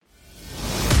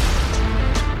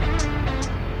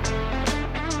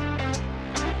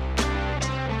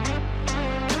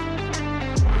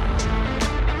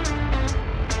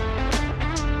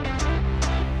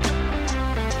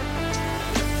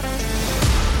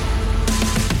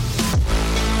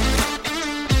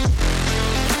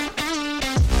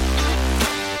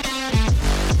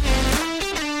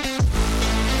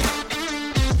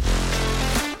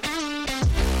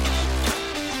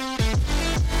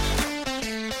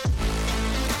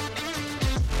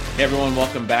Hey everyone,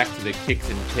 welcome back to the Kicks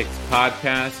and Picks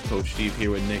podcast. Coach Steve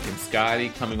here with Nick and Scotty,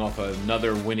 coming off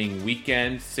another winning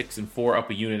weekend. 6-4,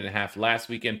 up a unit and a half last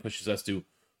weekend, pushes us to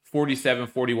 47,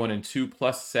 41-2,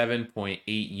 plus 7.8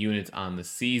 units on the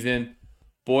season.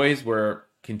 Boys, we're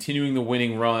continuing the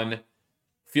winning run.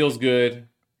 Feels good.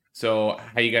 So,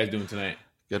 how you guys doing tonight?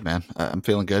 Good, man. I'm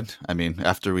feeling good. I mean,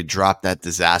 after we dropped that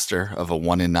disaster of a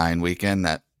 1-9 weekend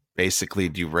that basically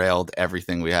derailed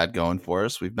everything we had going for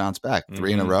us, we've bounced back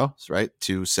 3 in a row, right?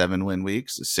 2 7-win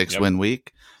weeks, a 6-win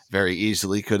week. Very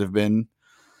easily could have been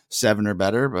 7 or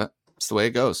better, but it's the way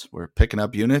it goes. We're picking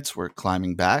up units, we're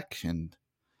climbing back, and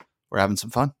we're having some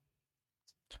fun.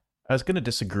 I was going to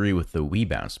disagree with the we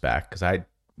bounced back because I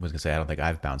was going to say I don't think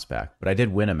I've bounced back, but I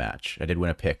did win a match. I did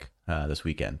win a pick this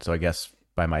weekend. So I guess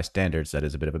by my standards, that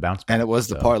is a bit of a bounce back. And it was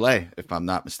the parlay, if I'm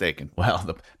not mistaken.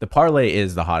 Well, the parlay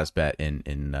is the hottest bet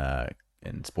in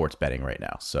sports betting right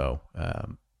now. So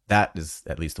that is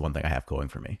at least the one thing I have going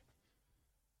for me.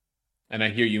 And I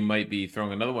hear you might be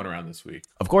throwing another one around this week.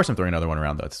 Of course I'm throwing another one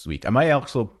around this week. I might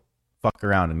also fuck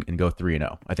around and go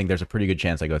 3-0. I think there's a pretty good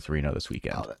chance I go 3-0 this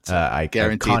weekend. I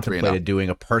contemplated doing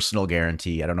a personal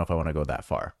guarantee. I don't know if I want to go that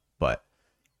far, but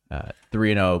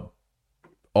 3-0,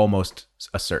 almost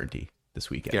a certainty this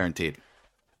weekend. Guaranteed.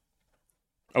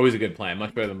 Always a good plan.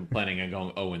 Much better than planning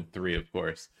on going 0-3, of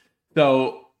course.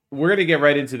 So we're going to get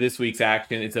right into this week's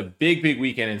action. It's a big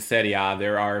weekend in Serie A.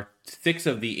 There are 6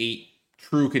 of the 8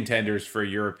 true contenders for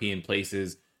European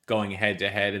places going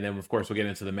head-to-head. And then, of course, we'll get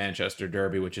into the Manchester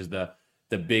Derby, which is the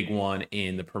big one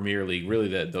in the Premier League, really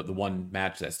the one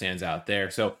match that stands out there.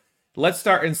 So let's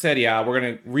start in Serie A. We're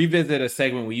going to revisit a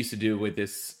segment we used to do with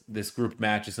this group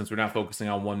matches, since we're not focusing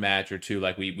on one match or two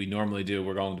like we normally do.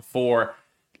 We're going to 4.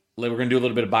 We're going to do a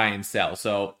little bit of buy and sell.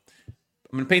 So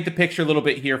I'm going to paint the picture a little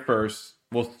bit here first.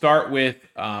 We'll start with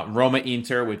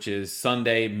Roma-Inter, which is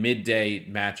Sunday midday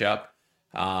matchup.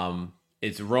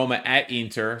 It's Roma at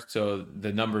Inter, so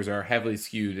the numbers are heavily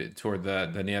skewed toward the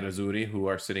Nerazzurri, who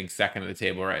are sitting second at the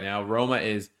table right now. Roma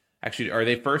is actually, are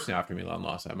they first now after Milan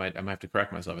lost? I might have to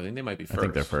correct myself. I think they might be first. I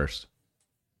think they're first.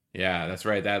 Yeah, that's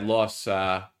right. That loss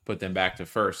put them back to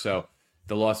first. So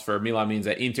the loss for Milan means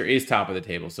that Inter is top of the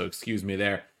table. So excuse me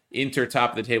there. Inter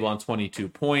top of the table on 22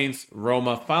 points.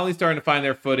 Roma finally starting to find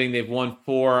their footing. They've won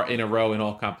 4 in a row in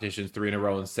all competitions, 3 in a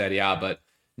row in Serie A, but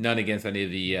none against any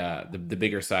of the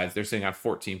bigger sides. They're sitting on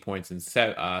 14 points in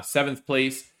 7th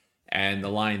place, and the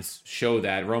lines show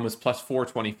that. Roma's plus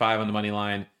 425 on the money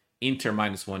line. Inter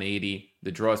minus 180.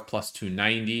 The draw is plus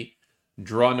 290.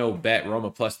 Draw no bet. Roma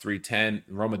plus 310.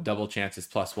 Roma double chances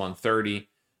plus 130.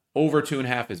 Over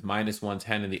 2.5 is minus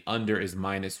 110, and the under is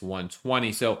minus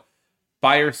 120. So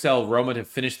buy or sell Roma to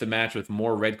finish the match with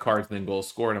more red cards than goals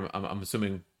scored. I'm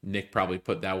assuming Nick probably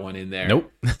put that one in there.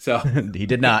 Nope. So he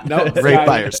did not. Nope. Great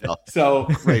buy or sell. So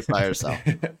great buy or sell.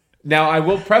 Now, I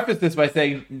will preface this by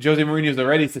saying Jose Mourinho is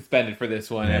already suspended for this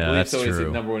one. Yeah, I believe that's so.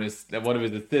 true. Is one of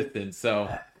his assistants.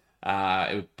 So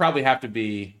it would probably have to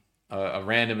be a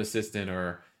random assistant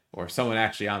or someone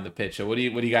actually on the pitch. So what do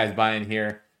you guys buying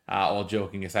here? All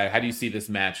joking aside, how do you see this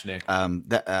match, Nick? I'm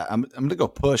going to go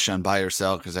push on buy or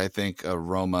sell because I think a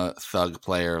Roma thug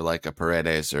player like a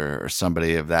Paredes or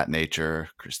somebody of that nature,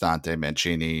 Cristante,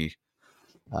 Mancini.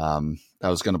 I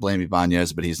was going to blame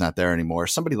Ibanez, but he's not there anymore.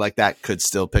 Somebody like that could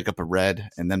still pick up a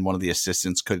red, and then one of the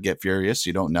assistants could get furious.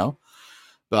 You don't know,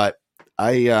 but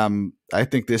I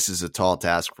think this is a tall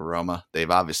task for Roma.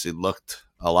 They've obviously looked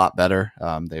a lot better.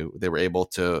 They were able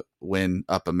to win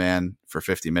up a man for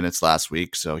 50 minutes last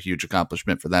week, so huge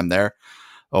accomplishment for them there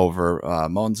over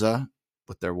Monza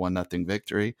with their 1-0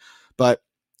 victory. But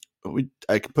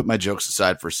I can put my jokes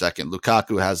aside for a second.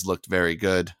 Lukaku has looked very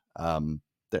good.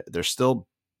 They're still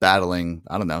battling,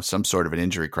 I don't know, some sort of an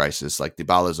injury crisis. Like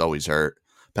Dybala's always hurt.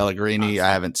 Pellegrini,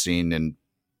 I haven't seen in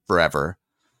forever.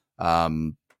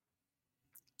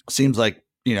 Seems like,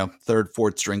 third,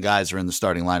 fourth string guys are in the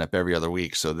starting lineup every other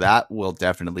week. So that will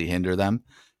definitely hinder them.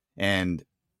 And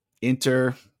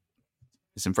Inter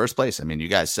is in first place. I mean, you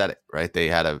guys said it, right? They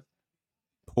had a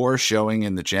poor showing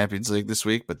in the Champions League this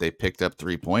week, but they picked up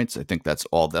 3 points. I think that's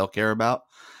all they'll care about.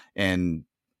 And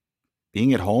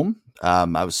being at home,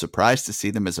 I was surprised to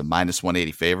see them as a minus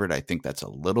 180 favorite. I think that's a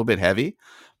little bit heavy,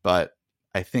 but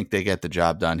I think they get the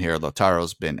job done here.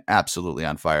 Lautaro's been absolutely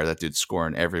on fire. That dude's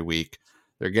scoring every week.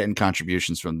 They're getting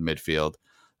contributions from the midfield.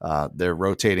 They're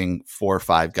rotating 4 or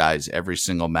 5 guys every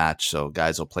single match. So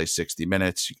guys will play 60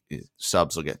 minutes.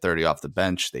 Subs will get 30 off the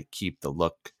bench. They keep the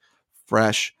look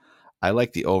fresh. I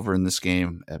like the over in this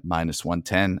game at minus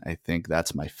 110. I think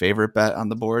that's my favorite bet on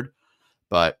the board.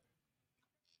 But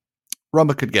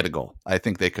Roma could get a goal. I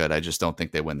think they could. I just don't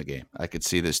think they win the game. I could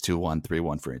see this 2-1,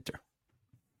 3-1 for Inter.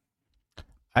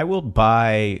 I will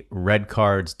buy red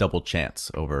cards double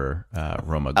chance over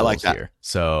Roma goals like here.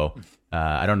 So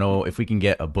I don't know if we can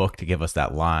get a book to give us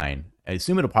that line. I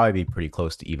assume it'll probably be pretty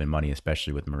close to even money,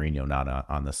 especially with Mourinho not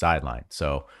on the sideline.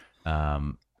 So,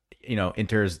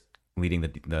 Inter's leading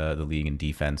the league in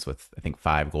defense with, I think,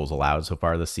 5 goals allowed so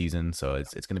far this season. So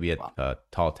it's going to be a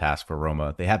tall task for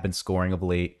Roma. They have been scoring of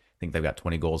late. I think they've got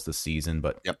 20 goals this season,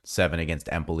 but 7 against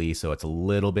Empoli. So it's a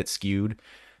little bit skewed.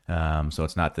 So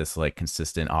it's not this like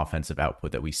consistent offensive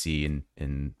output that we see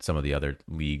in some of the other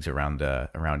leagues around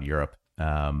Europe.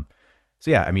 So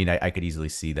yeah, I mean, I could easily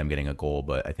see them getting a goal,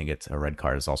 but I think it's a red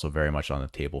card is also very much on the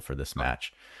table for this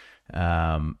match.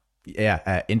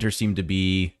 Inter seem to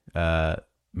be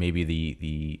maybe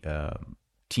the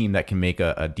team that can make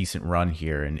a decent run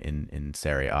here in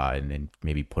Serie A and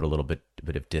maybe put a little bit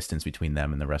of distance between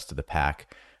them and the rest of the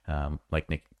pack. Like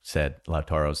Nick said,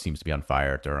 Lautaro seems to be on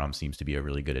fire. Thuram seems to be a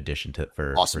really good addition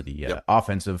for the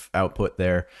offensive output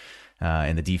there.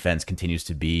 And the defense continues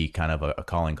to be kind of a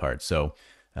calling card. So,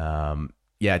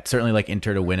 I'd certainly like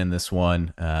Inter to win in this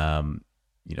one.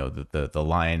 The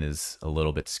line is a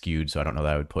little bit skewed, so I don't know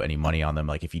that I would put any money on them.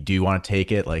 Like if you do want to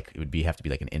take it, like it would have to be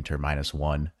like an Inter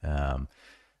 -1.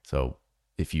 So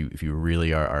if you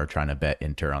really are trying to bet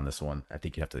Inter on this one, I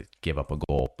think you have to give up a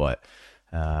goal. But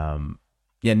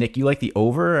Nick, you like the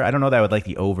over? I don't know that I would like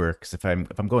the over because if I'm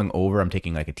going over, I'm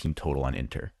taking like a team total on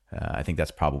Inter. I think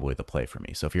that's probably the play for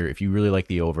me. So if you really like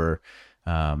the over,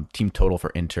 team total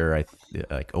for Inter, I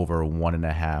like over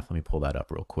 1.5. Let me pull that up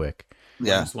real quick.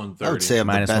 Yeah, I would say of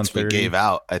the bets we gave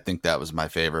out, I think that was my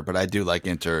favorite. But I do like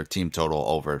Inter team total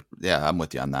over. Yeah, I'm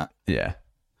with you on that. Yeah.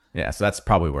 So that's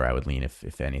probably where I would lean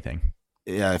if anything.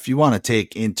 Yeah, if you want to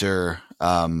take Inter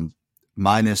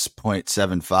minus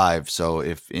 0.75. So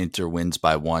if Inter wins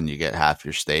by 1, you get half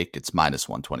your stake. It's minus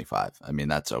 125. I mean,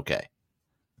 that's okay.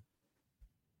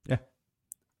 Yeah.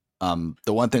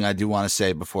 The one thing I do want to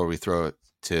say before we throw it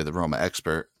to the Roma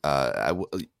expert,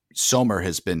 Sommer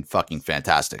has been fucking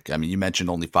fantastic. I mean, you mentioned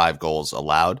only 5 goals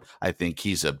allowed. I think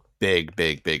he's a big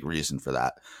reason for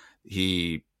that.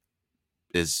 He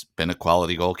has been a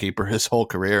quality goalkeeper his whole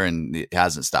career and it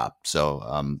hasn't stopped. So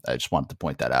I just wanted to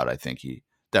point that out. I think he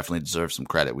definitely deserves some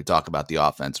credit. We talk about the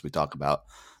offense. We talk about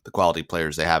the quality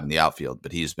players they have in the outfield,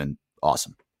 but he's been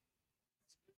awesome.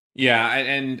 Yeah,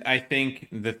 and I think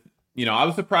that, I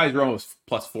was surprised Roma was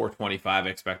plus 425. I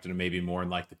expected him maybe more in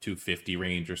like the 250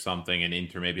 range or something, and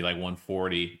Inter maybe like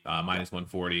 140, minus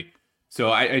 140.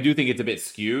 So I do think it's a bit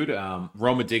skewed.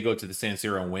 Roma did go to the San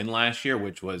Siro and win last year,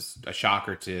 which was a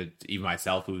shocker to even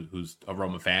myself, who's a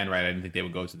Roma fan, right? I didn't think they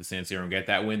would go to the San Siro and get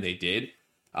that win. They did.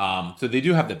 So they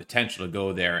do have the potential to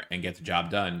go there and get the job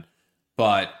done,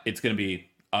 but it's going to be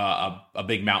a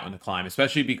big mountain to climb,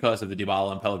 especially because of the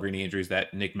Dybala and Pellegrini injuries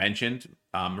that Nick mentioned.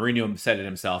 Mourinho said it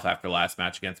himself after last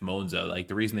match against Monza. Like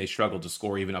the reason they struggled to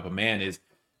score even up a man is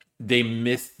they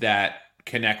missed that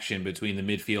connection between the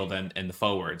midfield and the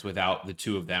forwards without the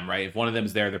two of them, right? If one of them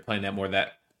is there, they're playing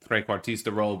that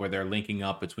trequartista role where they're linking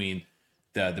up between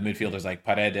the midfielders like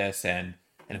Paredes and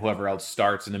whoever else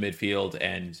starts in the midfield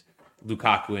and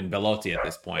Lukaku and Belotti at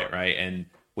this point, right? And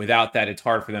without that, it's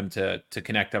hard for them to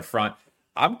connect up front.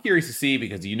 I'm curious to see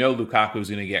because Lukaku is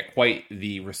going to get quite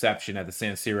the reception at the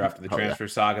San Siro after the transfer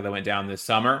saga that went down this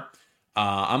summer.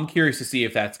 I'm curious to see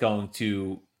if that's going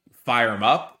to fire him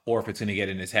up or if it's going to get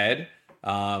in his head.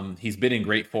 He's been in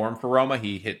great form for Roma.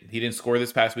 He didn't score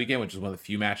this past weekend, which is one of the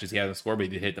few matches he hasn't scored, but he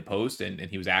did hit the post and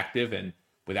he was active and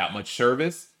without much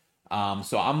service.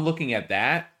 So I'm looking at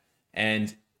that.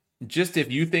 And just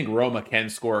if you think Roma can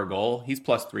score a goal, he's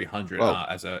plus 300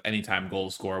 as a anytime goal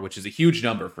scorer, which is a huge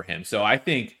number for him. So I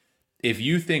think if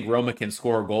you think Roma can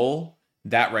score a goal,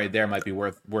 that right there might be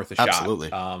worth a shot.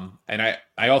 Absolutely. And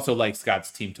I also like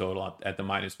Scott's team total at the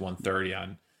minus 130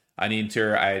 on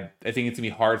Inter. I think it's gonna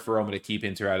be hard for Roma to keep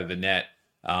Inter out of the net.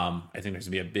 I think there's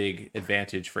gonna be a big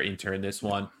advantage for Inter in this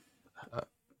one.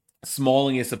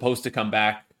 Smalling is supposed to come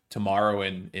back tomorrow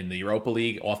in the Europa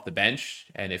League off the bench,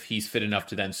 and if he's fit enough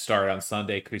to then start on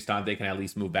Sunday, Cristante can at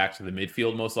least move back to the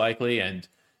midfield most likely, and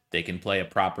they can play a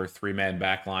proper 3-man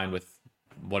back line with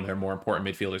one of their more important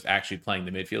midfielders actually playing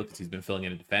the midfield because he's been filling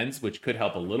in defense, which could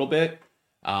help a little bit.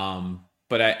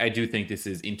 But I do think this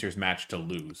is Inter's match to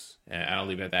lose, and I'll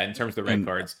leave it at that. In terms of the red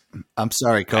cards, I'm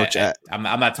sorry, Coach. I'm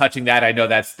not touching that. I know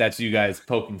that's you guys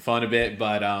poking fun a bit,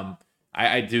 but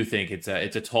I do think it's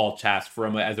a tall task for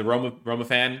Roma. As a Roma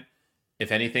fan,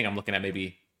 if anything, I'm looking at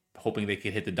maybe hoping they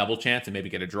could hit the double chance and maybe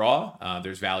get a draw.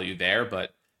 There's value there,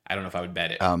 but I don't know if I would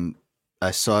bet it.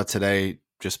 I saw today,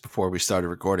 just before we started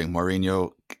recording,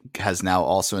 Mourinho has now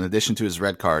also, in addition to his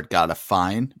red card, got a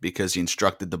fine because he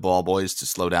instructed the ball boys to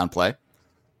slow down play.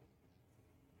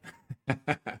 I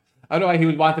don't know why he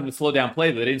would want them to slow down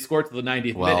play, but they didn't score till the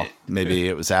 90th minute. Maybe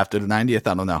it was after the 90th.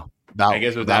 I don't know. I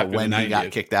guess it was about when he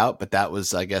got kicked out, but that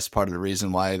was, I guess, part of the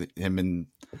reason why him and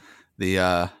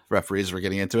the referees were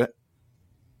getting into it.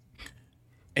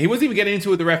 He wasn't even getting into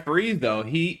it with the referees, though.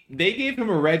 They gave him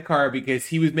a red card because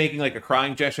he was making like a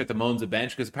crying gesture at the Monza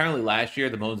bench, because apparently last year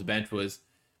the Monza bench was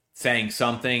saying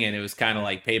something, and it was kind of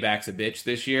like payback's a bitch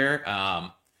this year.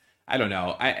 I don't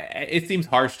know. It seems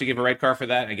harsh to give a red card for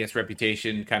that. I guess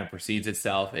reputation kind of precedes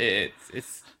itself.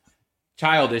 It's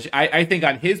childish. I think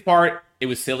on his part, it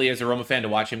was silly as a Roma fan to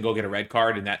watch him go get a red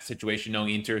card in that situation,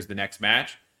 knowing Inter is the next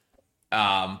match.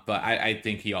 But I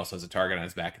think he also has a target on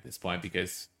his back at this point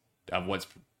because of what's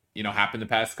happened the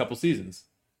past couple seasons.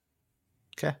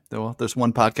 Okay, well, there's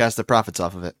one podcast that profits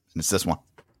off of it, and it's this one.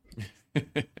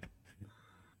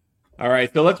 All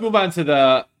right, so let's move on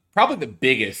to probably the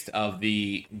biggest of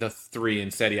the three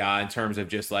in Serie A in terms of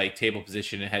just like table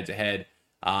position and head to head.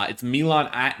 It's Milan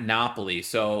at Napoli.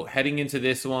 So heading into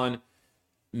this one,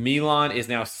 Milan is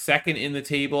now second in the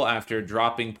table after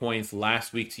dropping points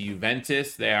last week to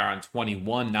Juventus. They are on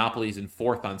 21. Napoli's in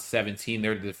fourth on 17.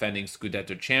 They're the defending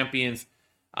Scudetto champions.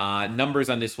 Numbers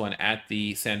on this one at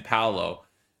the San Paolo.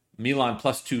 Milan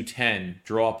plus 210,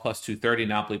 draw plus 230,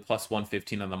 Napoli plus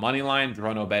 115 on the money line.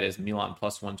 Draw no bet is Milan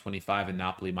plus 125 and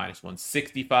Napoli minus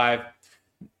 165.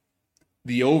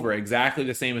 The over, exactly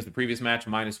the same as the previous match,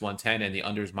 minus 110, and the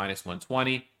unders minus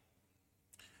 120.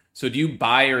 So do you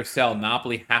buy or sell?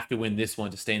 Napoli have to win this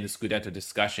one to stay in the Scudetto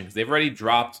discussion, because they've already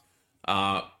dropped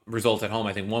results at home.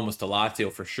 I think one was to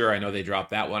Lazio for sure. I know they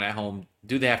dropped that one at home.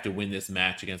 Do they have to win this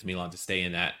match against Milan to stay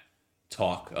in that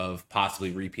talk of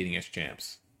possibly repeating as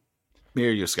champs? Me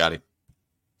or you, Scotty?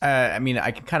 I mean,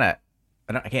 I can't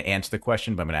answer the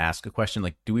question, but I'm going to ask a question.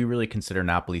 Like, do we really consider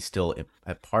Napoli still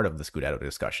a part of the Scudetto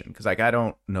discussion? Because I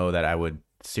don't know that I would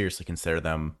seriously consider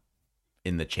them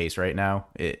in the chase right now.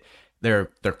 They're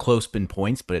close in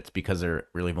points, but it's because there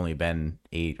really have only been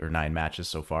 8 or 9 matches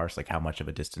so far. So like, how much of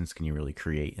a distance can you really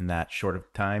create in that short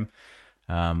of time?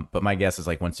 But my guess is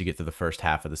like once you get to the first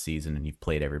half of the season and you've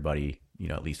played everybody,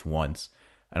 at least once,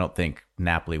 I don't think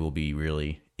Napoli will be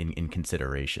really in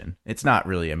consideration. It's not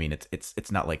really. I mean,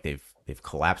 it's not like they've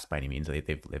collapsed by any means.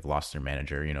 They've lost their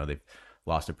manager. They've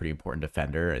lost a pretty important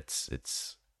defender. It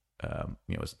was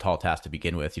a tall task to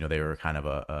begin with. They were kind of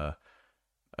a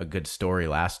good story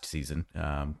last season,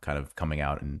 kind of coming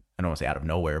out, and I don't want to say out of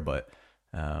nowhere, but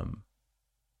I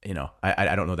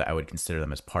don't know that I would consider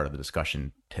them as part of the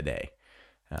discussion today.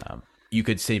 You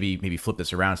could say maybe flip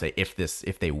this around and say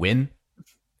if they win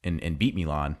and beat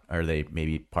Milan, are they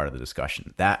maybe part of the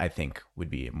discussion? That I think would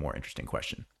be a more interesting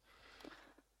question.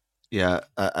 Yeah,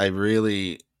 I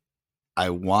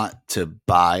want to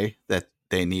buy that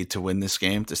they need to win this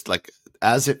game. Just like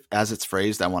as it's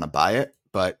phrased, I want to buy it,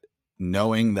 but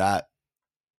knowing that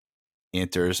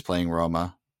Inter is playing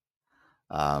Roma,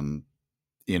 the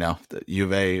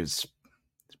Juve is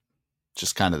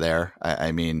just kind of there.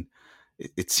 I mean,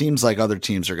 it seems like other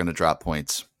teams are going to drop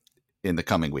points in the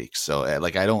coming weeks. So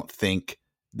I don't think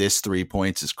this 3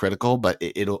 points is critical, but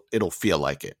it'll feel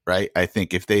like it, right? I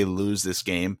think if they lose this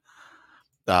game,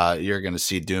 you're going to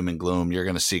see doom and gloom. You're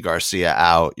going to see Garcia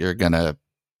out. You're going to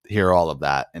hear all of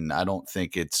that. And I don't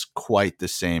think it's quite the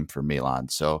same for Milan.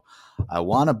 So I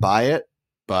want to buy it,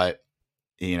 but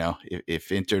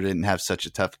if Inter didn't have such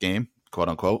a tough game, quote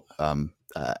unquote,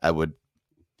 I'd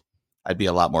be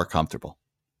a lot more comfortable.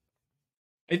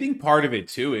 I think part of it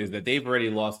too is that they've already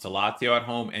lost to Lazio at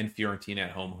home and Fiorentina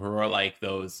at home, who are like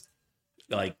those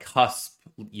like cusp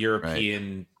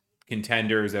European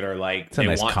contenders that are like it's a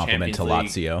nice compliment to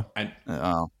Lazio.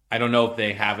 I don't know if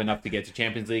they have enough to get to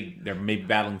Champions League. They're maybe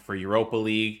battling for Europa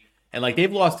League, and like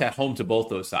they've lost at home to both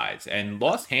those sides and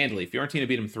lost handily. Fiorentina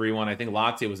beat them 3-1. I think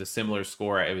Lazio was a similar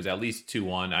score. It was at least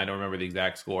 2-1. I don't remember the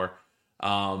exact score.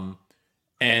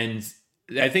 And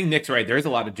I think Nick's right. There's a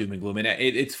lot of doom and gloom. And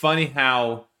it's funny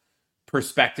how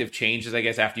perspective changes, I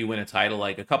guess, after you win a title.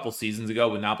 Like a couple seasons ago,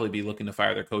 would Napoli be looking to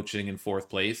fire their coach sitting in 4th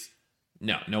place?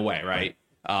 No way, right?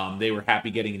 They were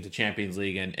happy getting into Champions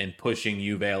League and pushing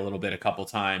Juve a little bit a couple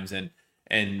times.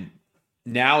 And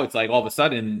now it's like all of a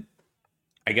sudden,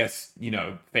 I guess,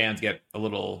 fans get a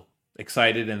little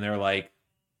excited and they're like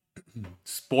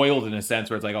spoiled in a sense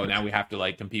where it's like, oh, now we have to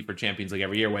like compete for Champions League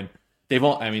every year when they've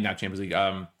not Champions League,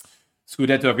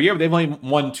 Scudetto every year, but they've only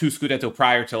won 2 Scudetto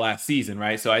prior to last season,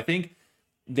 right? So I think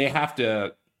they have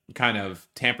to kind of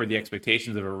tamper the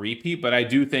expectations of a repeat, but I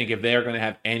do think if they're going to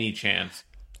have any chance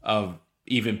of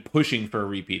even pushing for a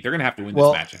repeat, they're going to have to win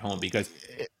this match at home, because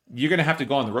you're going to have to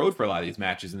go on the road for a lot of these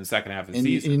matches in the second half of the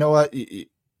season. You know what?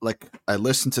 Like, I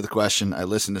listened to the question. I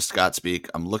listened to Scott speak.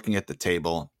 I'm looking at the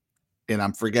table. and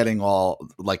I'm forgetting all,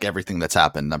 like, everything that's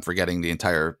happened. I'm forgetting the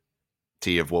entirety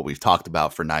of what we've talked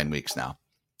about for 9 weeks now.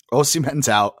 Osimhen's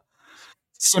out.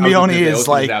 Simeone is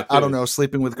like, I don't know,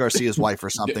 sleeping with Garcia's wife or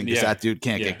something, because that dude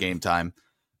can't get game time.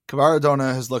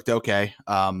 Kvaradona has looked okay.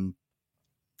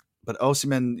 But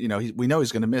Osimhen, we know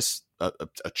he's going to miss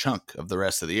a chunk of the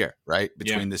rest of the year, right?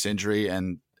 Between this injury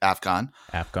and AFCON.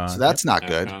 So that's not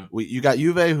good. You got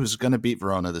Juve, who's going to beat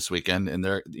Verona this weekend. And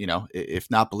they're,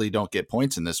 if Napoli don't get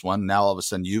points in this one, now all of a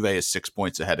sudden Juve is 6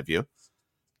 points ahead of you.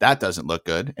 That doesn't look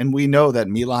good. And we know that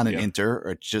Milan and Inter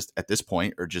are just, at this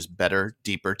point, are just better,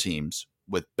 deeper teams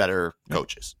with better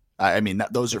coaches. I mean,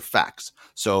 those are facts.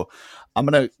 So I'm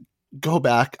going to go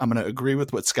back. I'm going to agree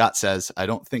with what Scott says. I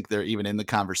don't think they're even in the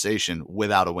conversation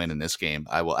without a win in this game.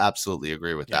 I will absolutely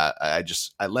agree with that.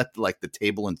 I let the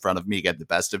table in front of me get the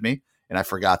best of me, and I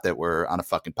forgot that we're on a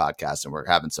fucking podcast and we're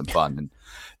having some fun. And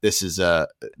this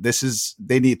is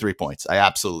they need 3 points. I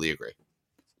absolutely agree.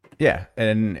 Yeah,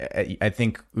 and I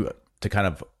think to kind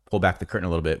of pull back the curtain a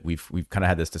little bit, we've kind of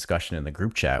had this discussion in the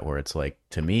group chat where it's like,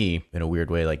 to me, in a weird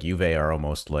way, like Juve are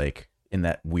almost like in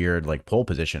that weird like pole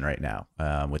position right now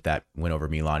with that win over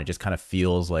Milan. It just kind of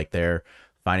feels like they're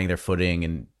finding their footing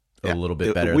and a little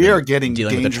bit better. We are getting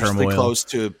dangerously close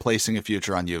to placing a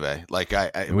future on Juve. Like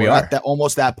we're at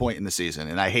almost that point in the season,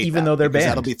 and I hate even though they're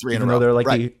banned. That'll be 3 in a row. Though they're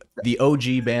like the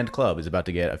OG banned club is about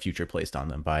to get a future placed on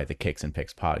them by the Kicks and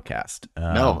Picks podcast.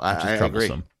 I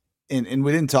agree. And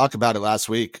we didn't talk about it last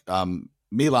week.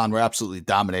 Milan were absolutely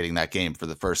dominating that game for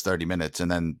the first 30 minutes,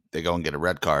 and then they go and get a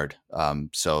red card.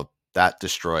 So that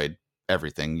destroyed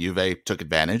everything. Juve took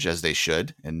advantage, as they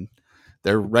should, and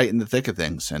they're right in the thick of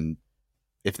things. And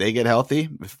if they get healthy,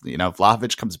 if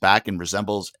Vlahovic comes back and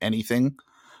resembles anything,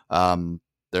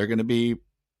 they're going to be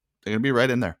right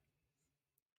in there.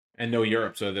 And no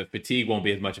Europe, so the fatigue won't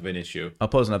be as much of an issue. I'll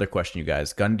pose another question, you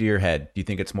guys. Gun to your head, do you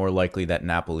think it's more likely that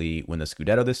Napoli win the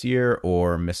Scudetto this year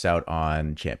or miss out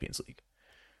on Champions League?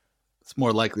 It's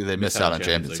more likely they miss out on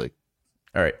Champions League.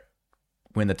 All right.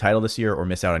 Win the title this year or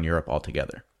miss out on Europe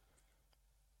altogether?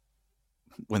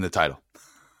 Win the title.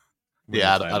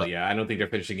 I don't think they're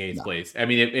finishing 8th place. I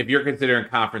mean, if you're considering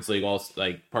Conference League also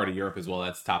like part of Europe as well,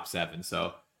 that's top 7.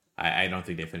 So I don't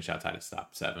think they finish outside of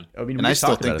top 7. I mean, and I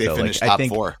still think they finish top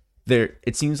 4.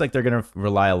 It seems like they're going to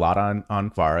rely a lot on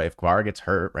Kvara. If Kvara gets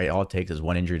hurt, right, all it takes is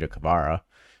one injury to Kvara.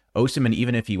 Osimhen,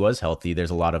 even if he was healthy,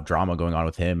 there's a lot of drama going on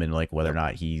with him and like whether or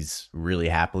not he's really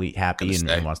happy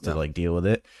and wants to like deal with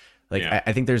it. Like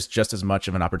I think there's just as much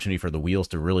of an opportunity for the wheels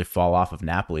to really fall off of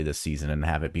Napoli this season and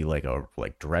have it be like a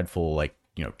dreadful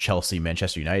Chelsea,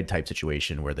 Manchester United type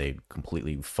situation where they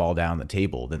completely fall down the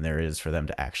table than there is for them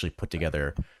to actually put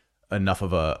together enough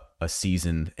of a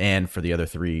season, and for the other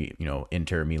 3,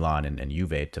 Inter, Milan, and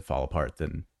Juve to fall apart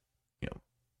than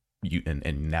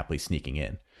and Napoli sneaking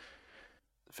in.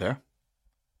 Fair.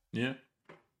 Yeah.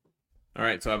 All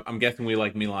right, so I'm guessing we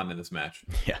like Milan in this match.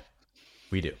 Yeah,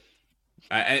 we do.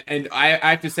 I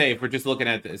have to say, if we're just looking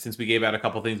at since we gave out a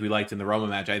couple things we liked in the Roma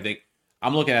match, I think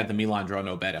I'm looking at the Milan draw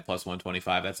no bet at plus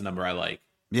 125. That's a number I like.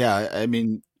 Yeah, I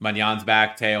mean, Magnan's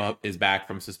back. Teo is back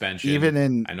from suspension. Even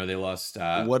in, I know they lost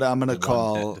what I'm going to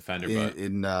call defender,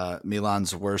 in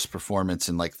Milan's worst performance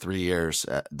in like 3 years,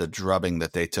 the drubbing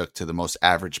that they took to the most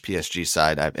average PSG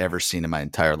side I've ever seen in my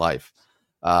entire life.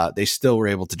 They still were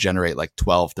able to generate like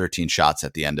 12, 13 shots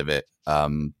at the end of it.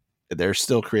 They're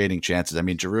still creating chances. I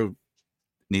mean, Giroud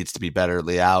needs to be better.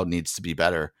 Leao needs to be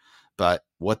better. But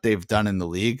what they've done in the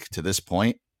league to this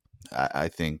point, I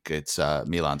think it's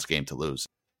Milan's game to lose.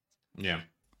 Yeah.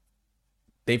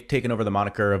 They've taken over the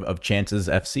moniker of Chances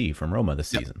FC from Roma this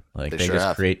season. Like they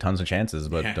just create tons of chances,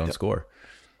 but don't score.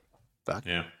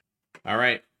 Yeah. All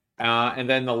right. And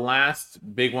then the last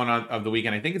big one of the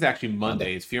weekend, I think it's actually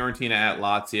Monday, is Fiorentina at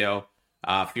Lazio.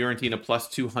 Fiorentina plus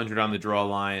 200 on the draw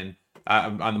line,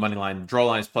 on the money line. Draw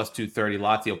line is plus 230.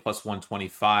 Lazio plus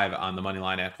 125 on the money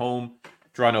line at home.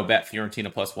 Draw no bet,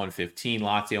 Fiorentina plus 115.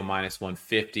 Lazio minus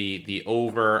 150. The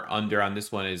over under on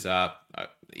this one is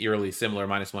eerily similar,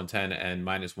 minus 110 and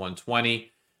minus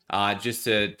 120. Just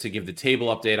to give the table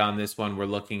update on this one, we're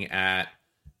looking at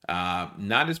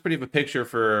not as pretty of a picture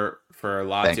for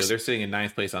Lazio. Thanks. They're sitting in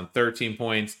 9th place on 13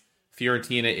 points.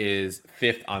 Fiorentina is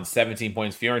 5th on 17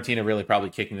 points. Fiorentina really probably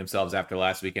kicking themselves after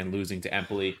last weekend, losing to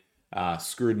Empoli.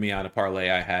 Screwed me on a parlay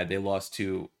I had. They lost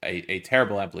to a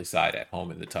terrible Empoli side at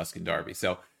home in the Tuscan derby.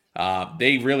 So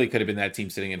they really could have been that team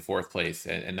sitting in 4th place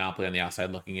and Napoli on the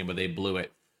outside looking in, but they blew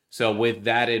it. So with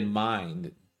that in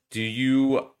mind, do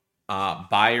you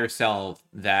buy or sell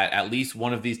that at least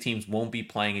one of these teams won't be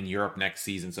playing in Europe next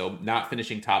season? So not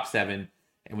finishing top 7.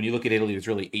 And when you look at Italy, there's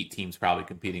really 8 teams probably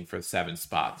competing for the 7th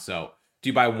spot. So do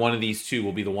you buy one of these two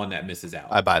will be the one that misses out?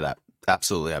 I buy that.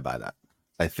 Absolutely, I buy that.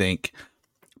 I think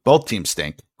both teams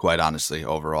stink, quite honestly,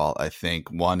 overall. I think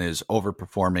one is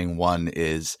overperforming, one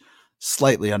is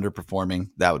slightly underperforming.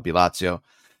 That would be Lazio.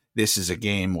 This is a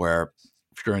game where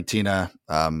Fiorentina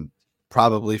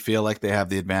probably feel like they have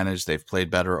the advantage. They've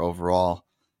played better overall,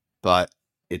 but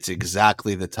it's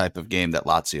exactly the type of game that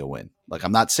Lazio win. Like,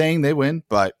 I'm not saying they win,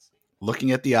 but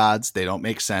looking at the odds, they don't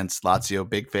make sense. Lazio,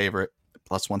 big favorite,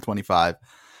 plus 125.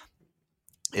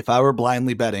 If I were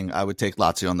blindly betting, I would take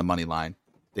Lazio on the money line.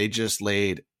 They just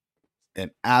laid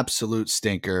an absolute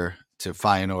stinker to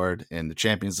Feyenoord in the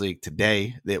Champions League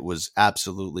today. It was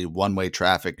absolutely one-way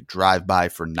traffic, drive-by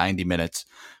for 90 minutes.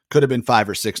 Could have been 5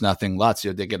 or 6-0.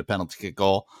 Lazio did get a penalty kick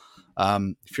goal.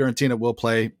 Fiorentina will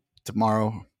play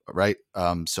tomorrow, right?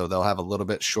 So they'll have a little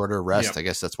bit shorter rest. Yep. I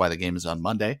guess that's why the game is on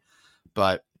Monday.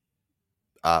 But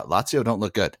Lazio don't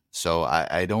look good. So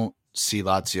I don't see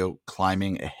Lazio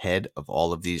climbing ahead of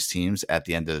all of these teams at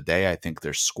the end of the day. I think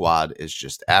their squad is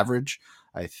just average.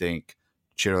 I think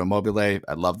Ciro Immobile,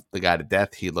 I love the guy to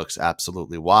death. He looks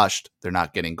absolutely washed. They're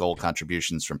not getting goal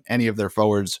contributions from any of their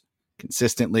forwards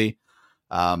consistently.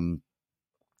 And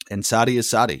Sadi is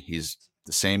Sadi. He's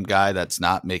the same guy that's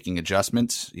not making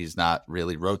adjustments. He's not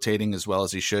really rotating as well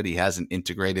as he should. He hasn't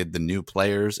integrated the new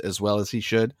players as well as he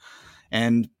should.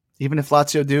 And even if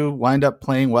Lazio do wind up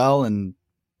playing well and,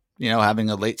 you know, having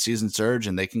a late season surge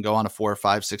and they can go on a 4 or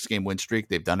 5, 6 game win streak,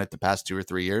 they've done it the past 2 or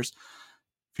 3 years.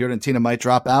 Fiorentina might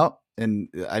drop out. And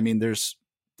I mean, there's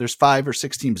 5 or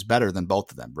 6 teams better than both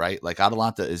of them, right? Like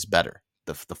Atalanta is better.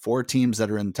 The 4 teams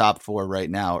that are in the top 4 right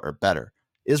now are better.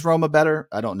 Is Roma better?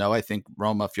 I don't know. I think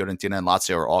Roma, Fiorentina, and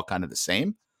Lazio are all kind of the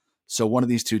same. So one of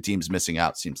these 2 teams missing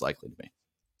out seems likely to me.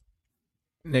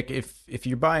 Nick, if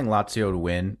you're buying Lazio to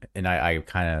win, and I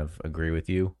kind of agree with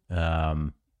you,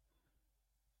 who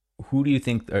do you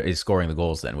think is scoring the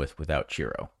goals then without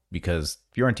Ciro? Because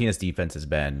Fiorentina's defense has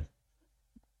been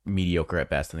mediocre at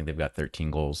best. I think they've got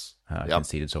 13 goals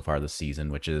conceded so far this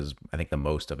season, which is, I think, the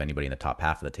most of anybody in the top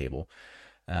half of the table.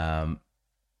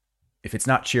 If it's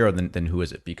not Ciro, then who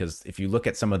is it? Because if you look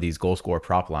at some of these goal score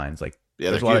prop lines, like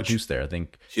there's a lot of juice there. I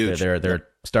think they're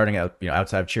starting out,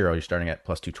 outside of Ciro, you're starting at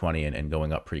plus 220 and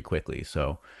going up pretty quickly.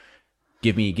 So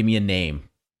give me a name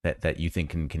that you think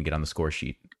can get on the score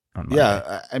sheet on Monday.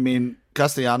 Yeah, I mean,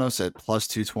 Castellanos at plus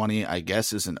 220, I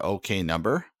guess, is an okay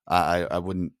number. I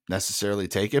wouldn't necessarily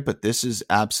take it, but this is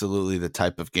absolutely the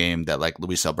type of game that, like,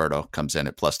 Luis Alberto comes in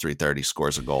at plus 330,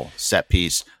 scores a goal, set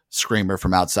piece, screamer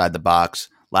from outside the box,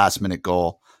 last minute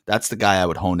goal. That's the guy I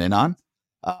would hone in on.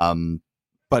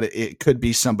 But it could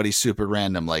be somebody super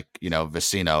random, like,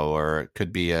 Vecino, or it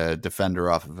could be a defender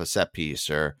off of a set piece,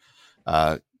 or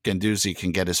Guendouzi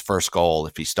can get his first goal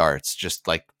if he starts, just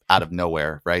like out of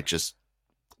nowhere, right? Just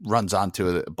runs onto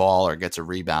a ball or gets a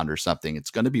rebound or something.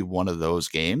 It's going to be one of those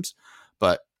games,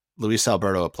 but Luis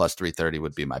Alberto at plus 330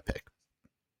 would be my pick.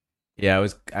 Yeah,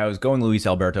 I was going Luis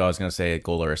Alberto. I was going to say a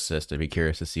goal or assist. I'd be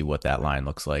curious to see what that line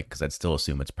looks like, because I'd still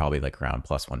assume it's probably like around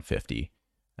plus 150.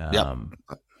 But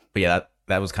yeah,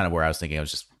 that was kind of where I was thinking. I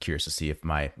was just curious to see if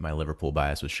my Liverpool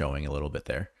bias was showing a little bit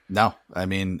there. No, I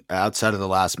mean, outside of the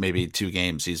last maybe 2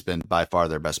 games, he's been by far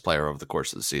their best player over the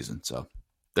course of the season. So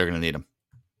they're going to need him.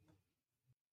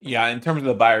 Yeah, in terms of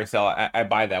the buy or sell, I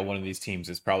buy that one of these teams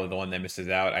is probably the one that misses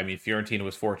out. I mean, Fiorentina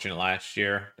was fortunate last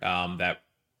year that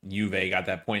Juve got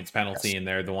that points penalty, and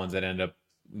they're the ones that end up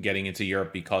getting into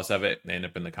Europe because of it. They end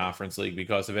up in the Conference League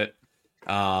because of it.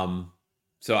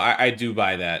 So I do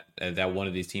buy that one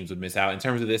of these teams would miss out. In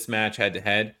terms of this match head to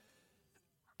head,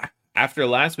 after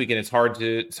last weekend, it's hard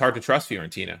to trust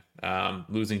Fiorentina.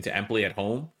 Losing to Empoli at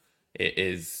home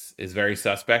is very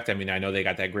suspect. I mean, I know they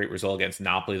got that great result against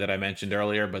Napoli that I mentioned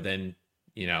earlier, but then,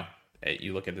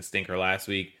 you look at the stinker last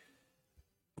week.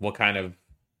 What kind of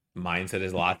mindset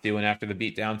is Lazio in after the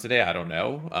beatdown today? I don't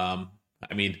know.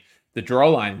 I mean, the draw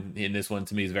line in this one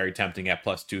to me is very tempting at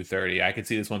plus 230. I could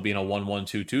see this one being a 1-1,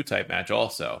 2-2 type match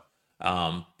also.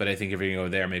 But I think if you're going to go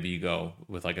there, maybe you go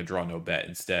with like a draw no bet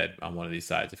instead on one of these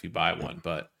sides if you buy one.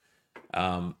 But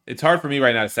it's hard for me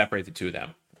right now to separate the two of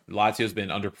them. Lazio's been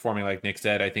underperforming, like Nick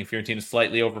said. I think Fiorentina's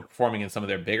slightly overperforming in some of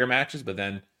their bigger matches, but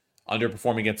then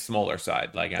underperforming against smaller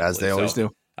side, like Empoli. As they always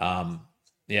do.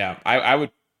 Yeah, I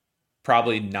would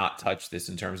probably not touch this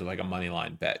in terms of like a money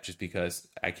line bet, just because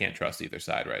I can't trust either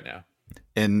side right now.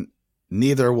 And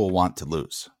neither will want to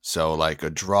lose. So like a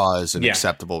draw is an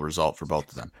acceptable result for both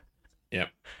of them. Yeah.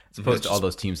 As opposed to all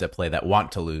those teams that play that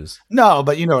want to lose. No,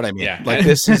 but you know what I mean. Yeah. Like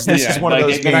this is one of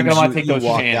those games you're not going to want to take those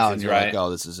walk chances, out and you're right? like, oh,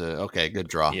 this is a good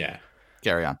draw. Yeah.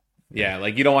 Carry on. Yeah,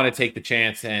 like you don't want to take the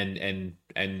chance and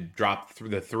and drop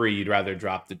the 3, you'd rather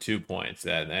drop the 2 points.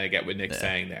 And I get what Nick's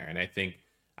saying there, and I think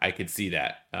I could see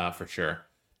that for sure.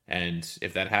 And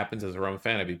if that happens as a Roma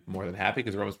fan, I'd be more than happy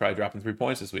because Roma's probably dropping 3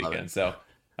 points this weekend. So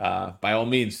by all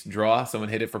means, draw. Someone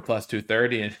hit it for plus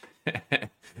 230,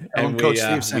 and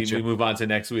we move on to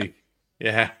next week.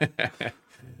 Yeah.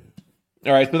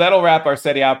 All right, so that'll wrap our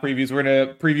Serie A previews. We're going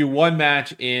to preview one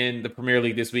match in the Premier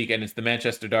League this week, and it's the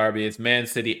Manchester Derby. It's Man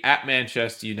City at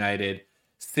Manchester United.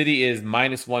 City is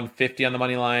minus 150 on the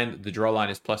money line. The draw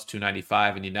line is plus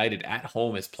 295, and United at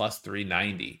home is plus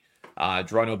 390.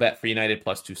 Draw no bet for United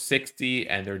plus 260,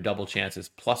 and their double chances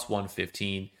plus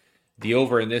 115. The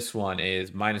over in this one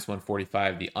is minus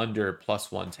 145. The under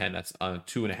plus 110. That's on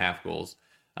 2.5 goals.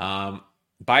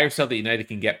 Buy or sell that United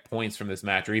can get points from this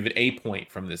match, or even a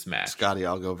point from this match. Scotty,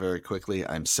 I'll go very quickly.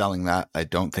 I'm selling that. I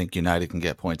don't think United can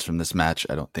get points from this match.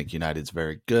 I don't think United's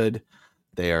very good.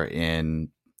 They are in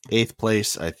 8th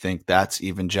place. I think that's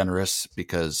even generous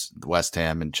because West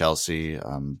Ham and Chelsea,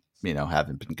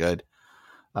 haven't been good.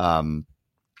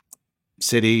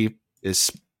 City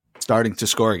is starting to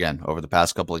score again over the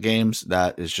past couple of games.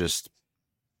 That is just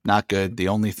not good. The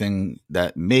only thing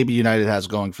that maybe United has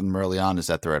going from them early on is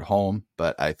that they're at home,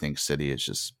 but I think City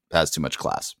has too much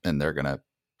class, and they're going to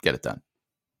get it done.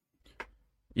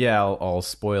 Yeah, I'll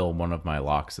spoil one of my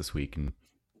locks this week, and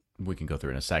we can go through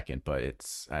in a second, but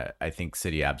I think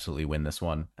City absolutely win this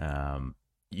one.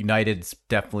 United's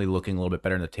definitely looking a little bit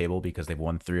better in the table because they've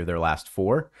won 3 of their last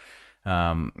 4.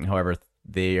 However,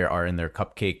 they are in their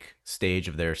cupcake stage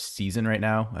of their season right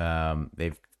now.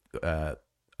 They've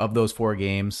of those 4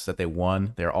 games that they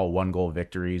won, they're all 1-goal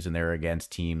victories, and they're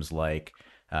against teams like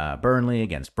Burnley,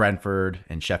 against Brentford,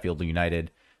 and Sheffield United.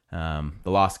 The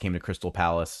loss came to Crystal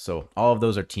Palace. So all of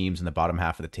those are teams in the bottom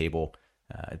half of the table.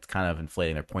 It's kind of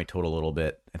inflating their point total a little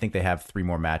bit. I think they have 3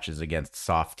 more matches against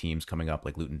soft teams coming up,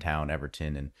 like Luton Town,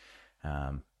 Everton,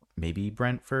 and maybe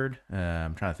Brentford.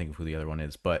 I'm trying to think of who the other one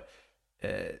is, but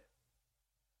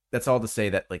that's all to say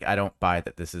that I don't buy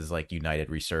that this is United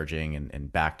resurging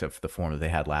and back to the form that they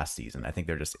had last season. I think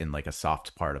they're just in a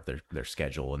soft part of their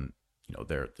schedule, and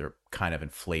they're kind of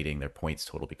inflating their points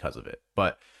total because of it.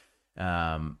 But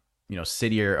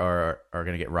City are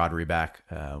going to get Rodri back.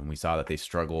 We saw that they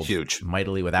struggled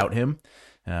mightily without him.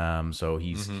 So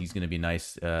he's going to be a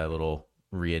nice little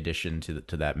re-addition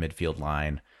to that midfield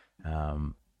line.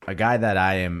 A guy that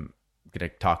I am going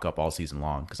to talk up all season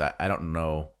long because I don't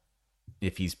know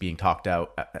if he's being talked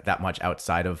out that much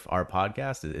outside of our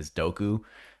podcast is Doku.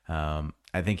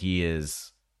 I think he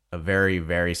is a very,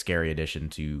 very scary addition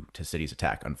to City's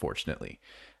attack, unfortunately.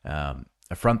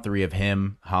 A front 3 of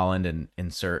him, Holland, and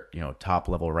insert, top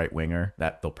level right winger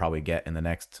that they'll probably get in the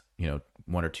next, 1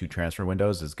 or 2 transfer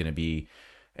windows is going to be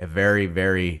a very,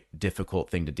 very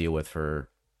difficult thing to deal with for,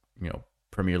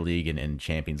 Premier League and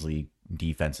Champions League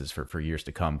defenses for years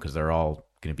to come, because they're all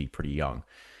going to be pretty young.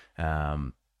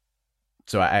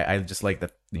 So I just like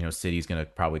that, City's going to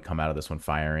probably come out of this one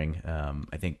firing.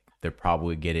 I think they're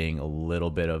probably getting a little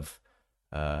bit of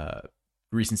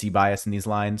recency bias in these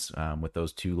lines with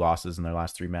those 2 losses in their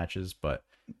last 3 matches. But,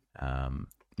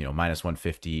 minus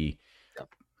 150,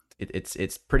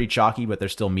 it's pretty chalky, but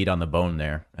there's still meat on the bone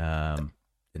there.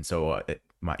 And so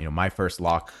my first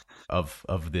lock of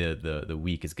the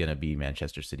week is going to be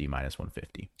Manchester City minus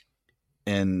 150.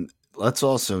 And let's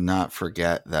also not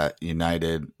forget that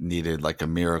United needed a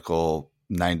miracle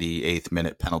 98th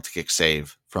minute penalty kick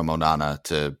save from Onana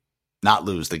to not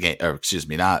lose the game, or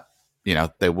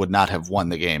they would not have won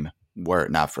the game were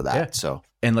it not for that. Yeah. So,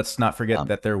 and let's not forget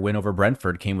that their win over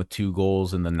Brentford came with 2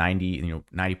 goals in the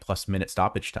 90 plus minute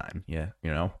stoppage time. Yeah.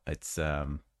 It's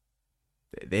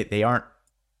they aren't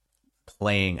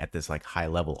playing at this high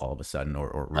level all of a sudden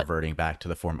or reverting back to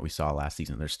the form that we saw last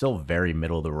season. They're still very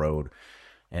middle of the road.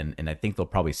 And I think they'll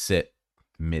probably sit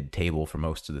mid-table for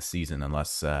most of the season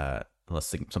unless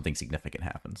something significant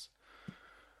happens.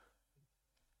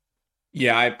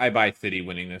 Yeah, I buy City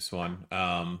winning this one.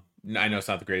 I know it's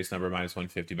not the greatest number, minus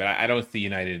 150, but I don't see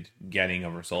United getting a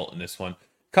result in this one.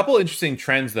 Couple interesting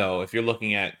trends, though, if you're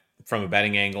looking at from a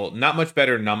betting angle. Not much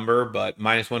better number, but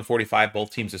minus 145,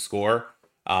 both teams to score.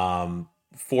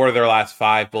 4 of their last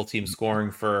 5, both teams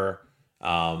scoring for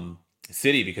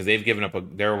City, because they've given up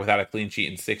they're without a clean sheet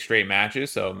in 6 straight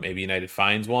matches, so maybe United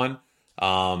finds one.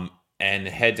 And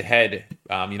head to head,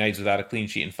 United's without a clean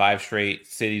sheet in 5 straight,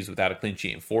 City's without a clean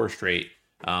sheet in 4 straight.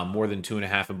 More than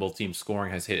 2.5 in both teams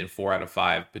scoring has hit in 4 out of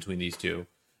 5 between these two.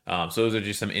 So those are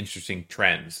just some interesting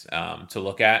trends to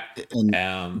look at. And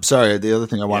I'm sorry, the other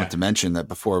thing I wanted to mention that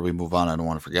before we move on, I don't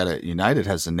want to forget it. United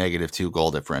has a -2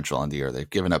 goal differential on the year. They've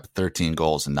given up 13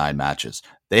 goals in 9 matches.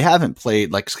 They haven't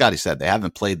played, like Scotty said, they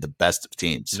haven't played the best of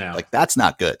teams. No. Like, that's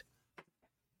not good.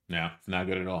 No, it's not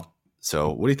good at all.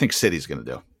 So what do you think City's going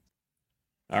to do?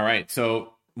 All right,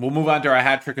 so we'll move on to our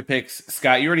hat trick of picks.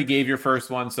 Scott, you already gave your first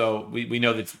one, so we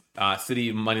know that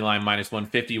City money line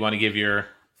 -150. You want to give your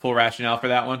full rationale for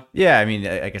that one? Yeah, I mean,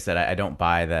 like I said, I don't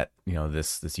buy that.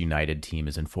 This United team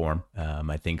is in form.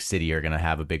 I think City are going to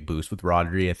have a big boost with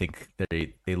Rodri. I think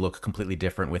they look completely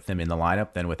different with him in the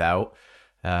lineup than without.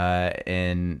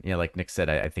 And like Nick said,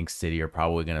 I think City are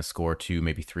probably going to score 2,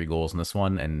 maybe 3 goals in this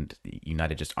one, and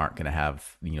United just aren't going to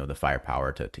have the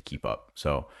firepower to keep up.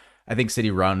 So I think City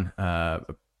run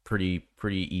a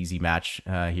pretty easy match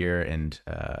here, and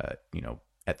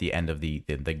at the end of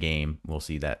the game, we'll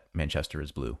see that Manchester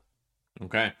is blue.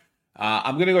 Okay.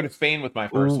 I'm going to go to Spain with my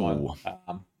first one.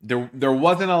 There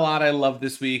wasn't a lot I loved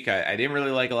this week. I didn't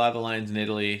really like a lot of the lines in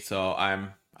Italy, so I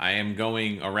am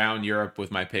going around Europe with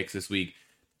my picks this week.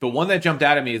 But one that jumped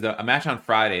out at me is a match on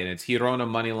Friday, and it's Girona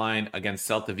money line against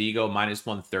Celta Vigo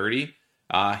 -130.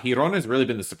 Girona has really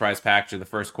been the surprise package of the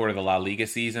first quarter of the La Liga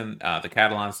season. The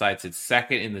Catalan side sits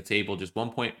second in the table, just 1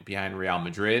 point behind Real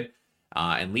Madrid,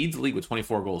 and leads the league with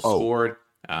 24 goals scored.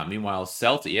 Meanwhile,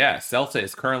 Celta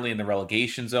is currently in the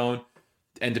relegation zone.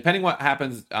 And depending what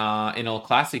happens in El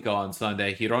Clasico on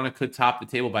Sunday, Girona could top the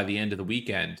table by the end of the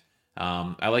weekend.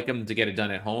 I like them to get it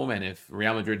done at home, and if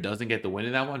Real Madrid doesn't get the win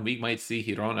in that one, we might see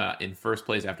Girona in first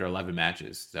place after 11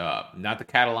 matches. Not the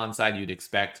Catalan side you'd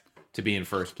expect to be in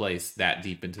first place that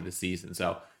deep into the season.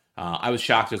 So I was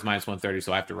shocked it was -130,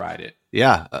 so I have to ride it.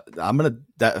 Yeah, I'm gonna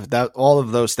that all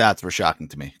of those stats were shocking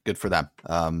to me. Good for them.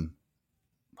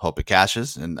 Hope it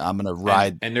cashes, and I'm gonna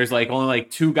ride. And there's only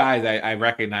 2 guys I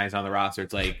recognize on the roster.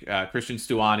 It's Christian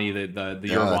Stuani, the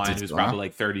Uruguayan, who's probably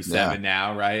 37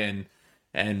 now, right?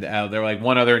 And they're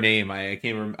one other name I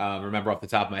can't remember off the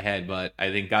top of my head, but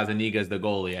I think Gazaniga's the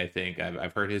goalie. I think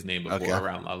I've heard his name before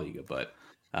around La Liga, but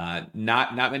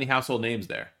not many household names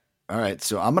there. All right,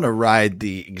 so I'm going to ride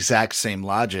the exact same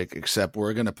logic, except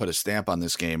we're going to put a stamp on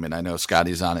this game, and I know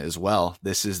Scotty's on it as well.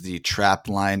 This is the trap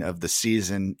line of the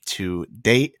season to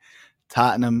date.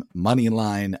 Tottenham money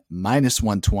line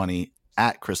 -120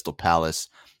 at Crystal Palace.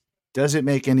 Does it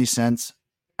make any sense?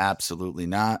 Absolutely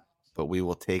not. But we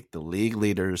will take the league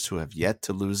leaders who have yet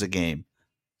to lose a game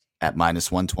at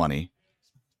 -120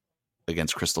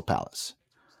 against Crystal Palace.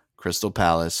 Crystal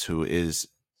Palace, who is,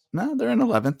 they're in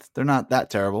 11th. They're not that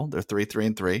terrible. They're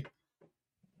 3-3-3.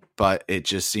 But it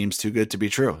just seems too good to be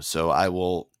true. So I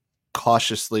will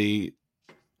cautiously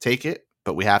take it,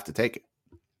 but we have to take it.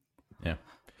 Yeah.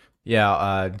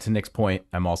 Yeah. To Nick's point,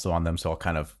 I'm also on them, so I'll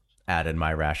kind of add in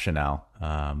my rationale.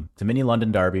 It's a mini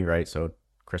London derby, right? So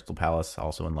Crystal Palace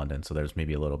also in London, so there's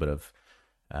maybe a little bit of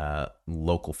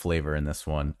local flavor in this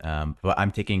one. But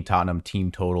I'm taking Tottenham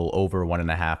team total over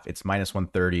 1.5. It's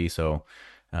 -130, so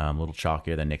a little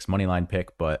chalkier than Nick's moneyline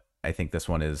pick, but I think this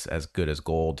one is as good as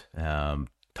gold.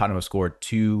 Tottenham have scored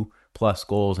 2+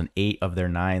 goals in 8 of their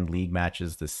 9 league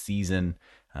matches this season.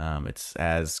 It's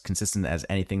as consistent as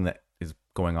anything that is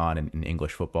going on in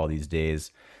English football these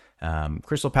days.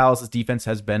 Crystal Palace's defense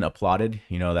has been applauded.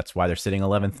 That's why they're sitting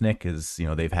 11th, Nick, is,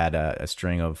 they've had a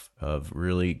string of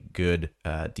really good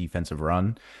defensive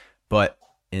run. But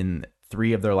in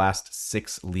 3 of their last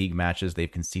 6 league matches,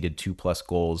 they've conceded 2+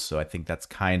 goals. So I think that's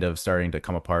kind of starting to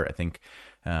come apart. I think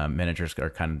managers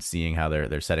are kind of seeing how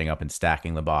they're setting up and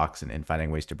stacking the box and finding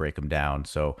ways to break them down.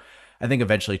 So I think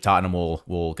eventually Tottenham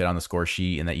will get on the score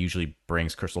sheet, and that usually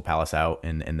brings Crystal Palace out,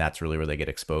 and that's really where they get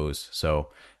exposed. So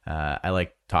I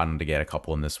like Tottenham to get a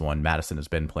couple in this one. Madison has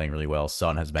been playing really well.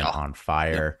 Son has been on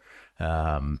fire.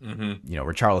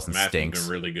 Richarlison stinks.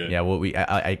 Been really good. Yeah, well,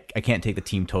 I can't take the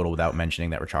team total without mentioning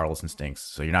that Richarlison stinks.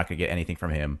 So you're not going to get anything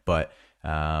from him. But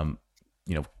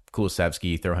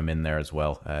Kulusevski, throw him in there as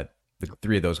well. The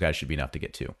 3 of those guys should be enough to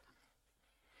get 2.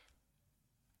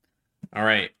 All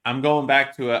right, I'm going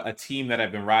back to a team that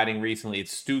I've been riding recently.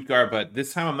 It's Stuttgart, but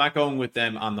this time I'm not going with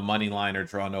them on the money line or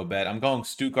draw no bet. I'm going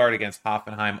Stuttgart against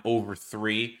Hoffenheim over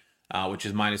 3, which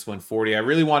is -140. I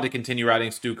really wanted to continue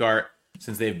riding Stuttgart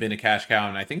since they've been a cash cow,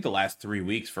 and I think the last 3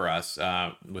 weeks for us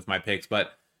with my picks.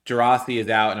 But Girassi is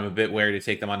out, and I'm a bit wary to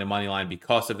take them on the money line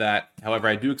because of that. However,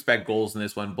 I do expect goals in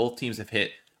this one. Both teams have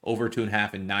hit over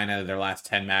 2.5 in 9 out of their last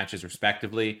 10 matches,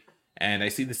 respectively. And I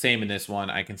see the same in this one.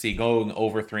 I can see going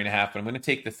over 3.5, but I'm going to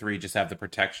take the 3, just have the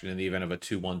protection in the event of a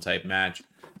 2-1 type match.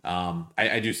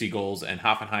 I do see goals, and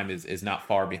Hoffenheim is not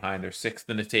far behind. They're 6th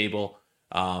in the table.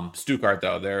 Stuttgart,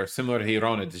 though, they're similar to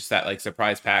Girona, just that like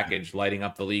surprise package, lighting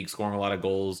up the league, scoring a lot of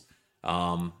goals.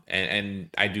 And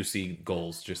I do see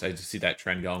goals. I just see that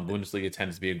trend going. Bundesliga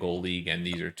tends to be a goal league, and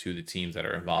these are two of the teams that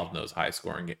are involved in those high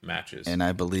scoring matches. And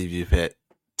I believe you've hit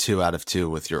 2 out of 2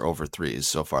 with your over 3s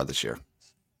so far this year,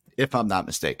 if I'm not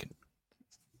mistaken.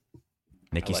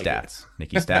 Nicky stats.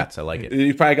 Nicky stats. I like it.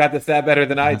 You probably got the stat better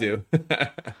than I do.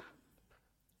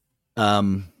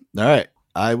 All right.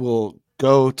 I'm going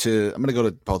to go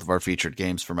to both of our featured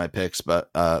games for my picks,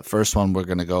 but first one, we're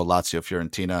going to go Lazio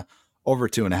Fiorentina over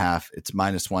 2.5. It's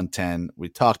 -110. We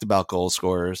talked about goal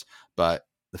scorers, but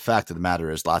the fact of the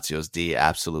matter is Lazio's D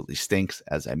absolutely stinks.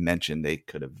 As I mentioned, they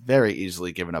could have very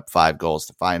easily given up 5 goals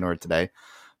to Feyenoord today.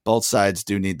 Both sides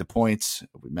do need the points.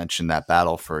 We mentioned that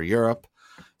battle for Europe.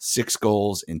 6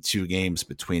 goals in 2 games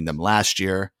between them last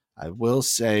year. I will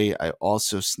say I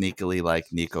also sneakily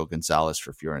like Nico Gonzalez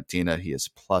for Fiorentina. He is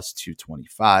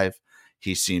 +225.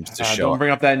 He seems to show. Don't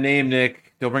bring up that name,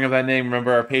 Nick. Don't bring up that name.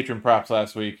 Remember our patron props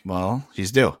last week. Well,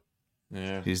 he's due.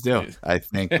 Yeah, he's due. I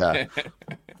think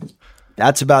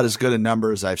that's about as good a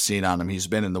number as I've seen on him. He's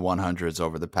been in the 100s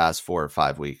over the past 4 or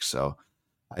 5 weeks. So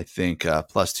I think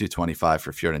 +225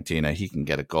 for Fiorentina. He can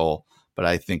get a goal, but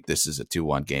I think this is a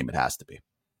 2-1 game. It has to be.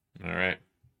 All right.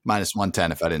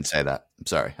 -110 if I didn't say that. I'm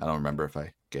sorry. I don't remember if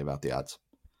I gave out the odds.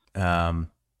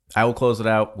 I will close it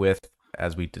out with,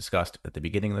 as we discussed at the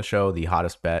beginning of the show, the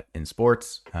hottest bet in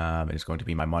sports. It is going to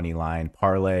be my money line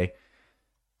parlay.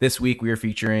 This week, we are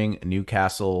featuring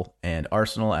Newcastle and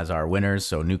Arsenal as our winners.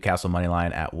 So Newcastle money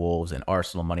line at Wolves and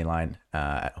Arsenal money line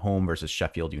at home versus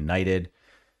Sheffield United.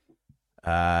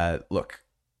 Look,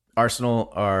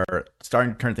 Arsenal are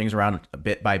starting to turn things around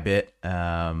bit by bit.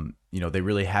 They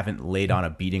really haven't laid on a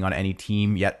beating on any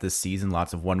team yet this season.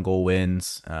 Lots of 1-goal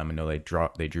wins. I know they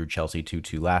drew Chelsea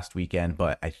 2-2 last weekend,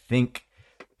 but I think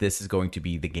this is going to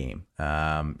be the game.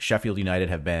 Sheffield United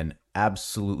have been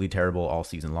absolutely terrible all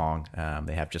season long.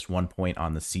 They have just 1 point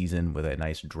on the season with a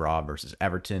nice draw versus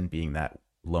Everton being that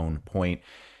lone point.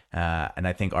 And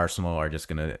I think Arsenal are just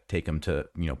going to take them to,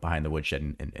 behind the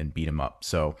woodshed and beat them up.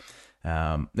 So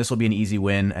this will be an easy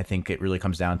win. I think it really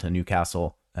comes down to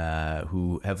Newcastle,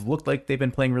 who have looked like they've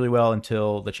been playing really well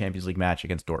until the Champions League match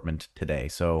against Dortmund today.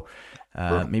 So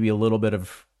maybe a little bit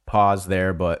of pause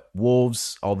there, but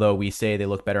Wolves, although we say they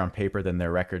look better on paper than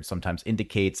their record sometimes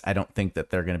indicates, I don't think that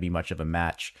they're going to be much of a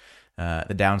match.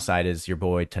 The downside is your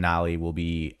boy Tonali will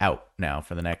be out now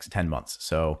for the next 10 months.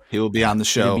 So he will be on the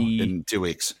show in 2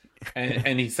 weeks.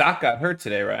 And Isak got hurt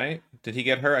today, right? Did he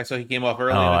get hurt? I saw he came off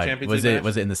early in the Champions League match.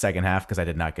 Was it in the second half? Because I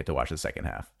did not get to watch the second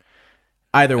half.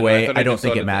 Either way, I don't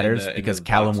think it matters because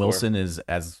Callum Wilson is,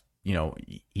 as you know,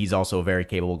 he's also a very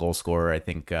capable goal scorer. I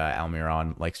think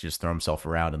Almiron likes to just throw himself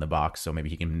around in the box, so maybe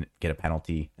he can get a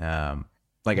penalty.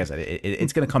 Like I said,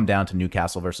 it's going to come down to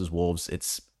Newcastle versus Wolves.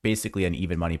 It's basically an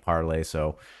even money parlay,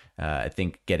 so I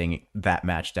think getting that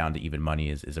match down to even money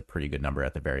is a pretty good number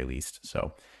at the very least.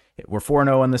 So we're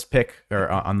 4-0 on this pick, or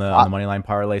on the money line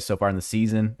parlay so far in the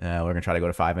season. We're going to try to go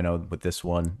to 5-0 with this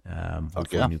one.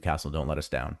 Hopefully Newcastle don't let us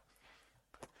down.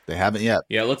 They haven't yet.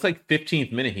 Yeah, it looks like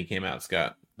 15th minute he came out,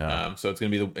 Scott. So it's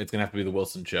gonna have to be the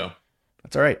Wilson show.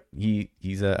 That's all right.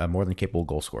 He's a more than capable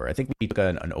goal scorer. I think we took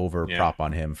an over prop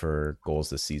on him for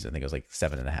goals this season. I think it was like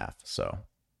 7.5. So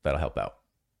that'll help out.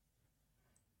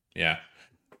 Yeah.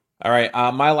 All right.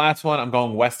 My last one, I'm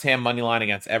going West Ham money line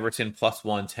against Everton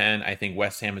 +110. I think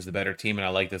West Ham is the better team, and I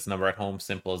like this number at home.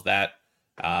 Simple as that.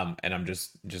 And I'm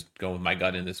just going with my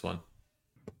gut in this one.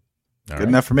 Good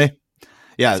enough for me.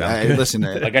 Yeah, listen.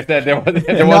 Like I said, there wasn't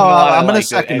a I'm lot. going to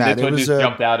second that.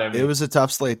 Jumped out at me. It was a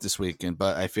tough slate this weekend,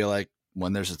 but I feel like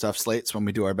when there's a tough slate, it's when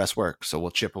we do our best work. So we'll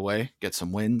chip away, get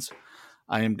some wins.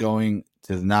 I am going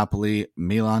to the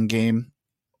Napoli-Milan game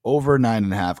over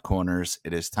 9.5 corners.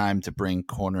 It is time to bring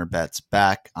corner bets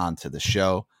back onto the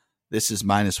show. This is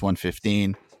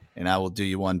 -115, and I will do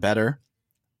you one better.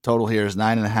 Total here is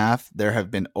 9.5. There have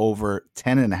been over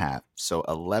 10.5, so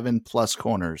 11 plus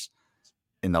corners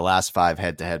in the last 5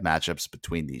 head-to-head matchups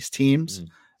between these teams.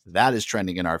 That is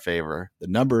trending in our favor. The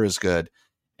number is good.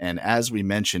 And as we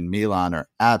mentioned, Milan are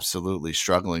absolutely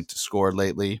struggling to score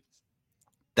lately.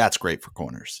 That's great for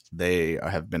corners. They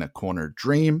have been a corner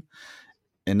dream,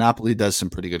 and Napoli does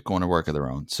some pretty good corner work of their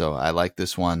own. So I like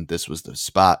this one. This was the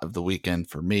spot of the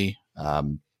weekend for me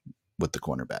with the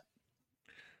corner bet.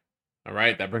 All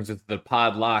right, that brings us to the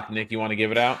pod lock. Nick, you want to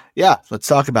give it out? Yeah, let's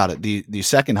talk about it. The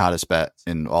second hottest bet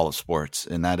in all of sports,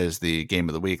 and that is the game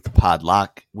of the week, the pod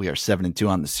lock. We are 7-2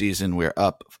 on the season. We're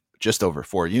up just over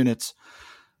 4 units.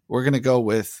 We're going to go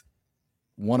with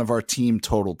one of our team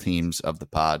total teams of the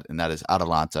pod, and that is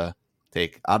Atalanta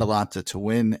Take Atalanta to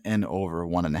win and over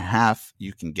 1.5.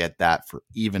 You can get that for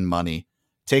even money.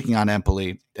 Taking on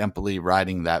Empoli. Empoli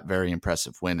riding that very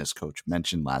impressive win, as Coach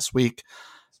mentioned last week.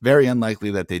 Very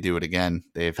unlikely that they do it again.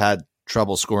 They've had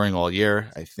trouble scoring all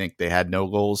year. I think they had no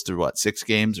goals through 6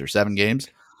 games or 7 games.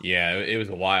 Yeah, it was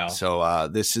a while. So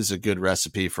this is a good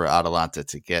recipe for Atalanta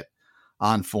to get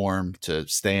on form, to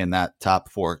stay in that top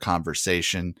 4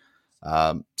 conversation.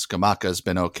 Scamacca's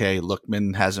been okay.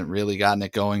 Lookman hasn't really gotten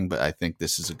it going, but I think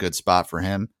this is a good spot for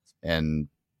him. And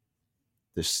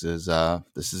this is a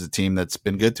team that's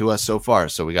been good to us so far,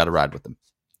 so we got to ride with them.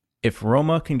 If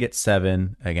Roma can get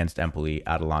 7 against Empoli,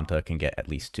 Atalanta can get at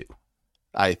least 2.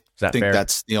 I think fair?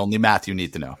 That's the only math you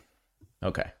need to know.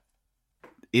 Okay.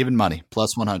 Even money,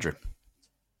 plus 100.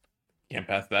 Can't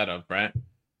pass that up, Brent.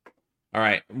 All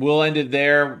right, we'll end it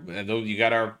there. You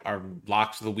got our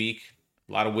locks of the week.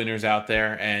 A lot of winners out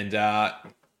there. And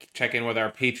check in with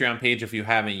our Patreon page if you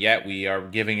haven't yet. We are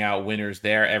giving out winners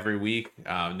there every week.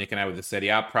 Nick and I with the Serie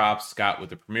A props, Scott with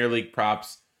the Premier League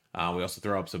props. We also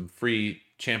throw up some free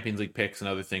Champions League picks and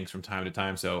other things from time to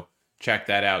time. So check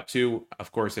that out too.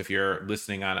 Of course, if you're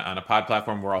listening on a pod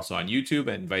platform, we're also on YouTube,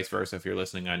 and vice versa. If you're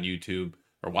listening on YouTube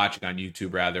or watching on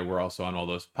YouTube, rather, we're also on all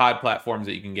those pod platforms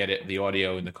that you can get it, the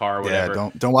audio in the car or whatever. Yeah,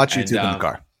 don't watch YouTube in the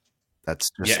car.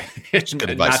 That's just good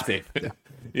advice. Not safe.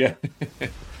 Yeah.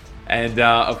 And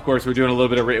of course, we're doing a little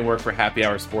bit of written work for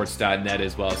happyhoursports.net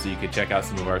as well, so you can check out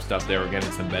some of our stuff there. We're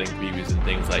getting some betting previews and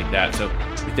things like that. So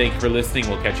we thank you for listening.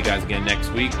 We'll catch you guys again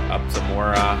next week. Up some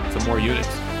more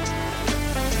units.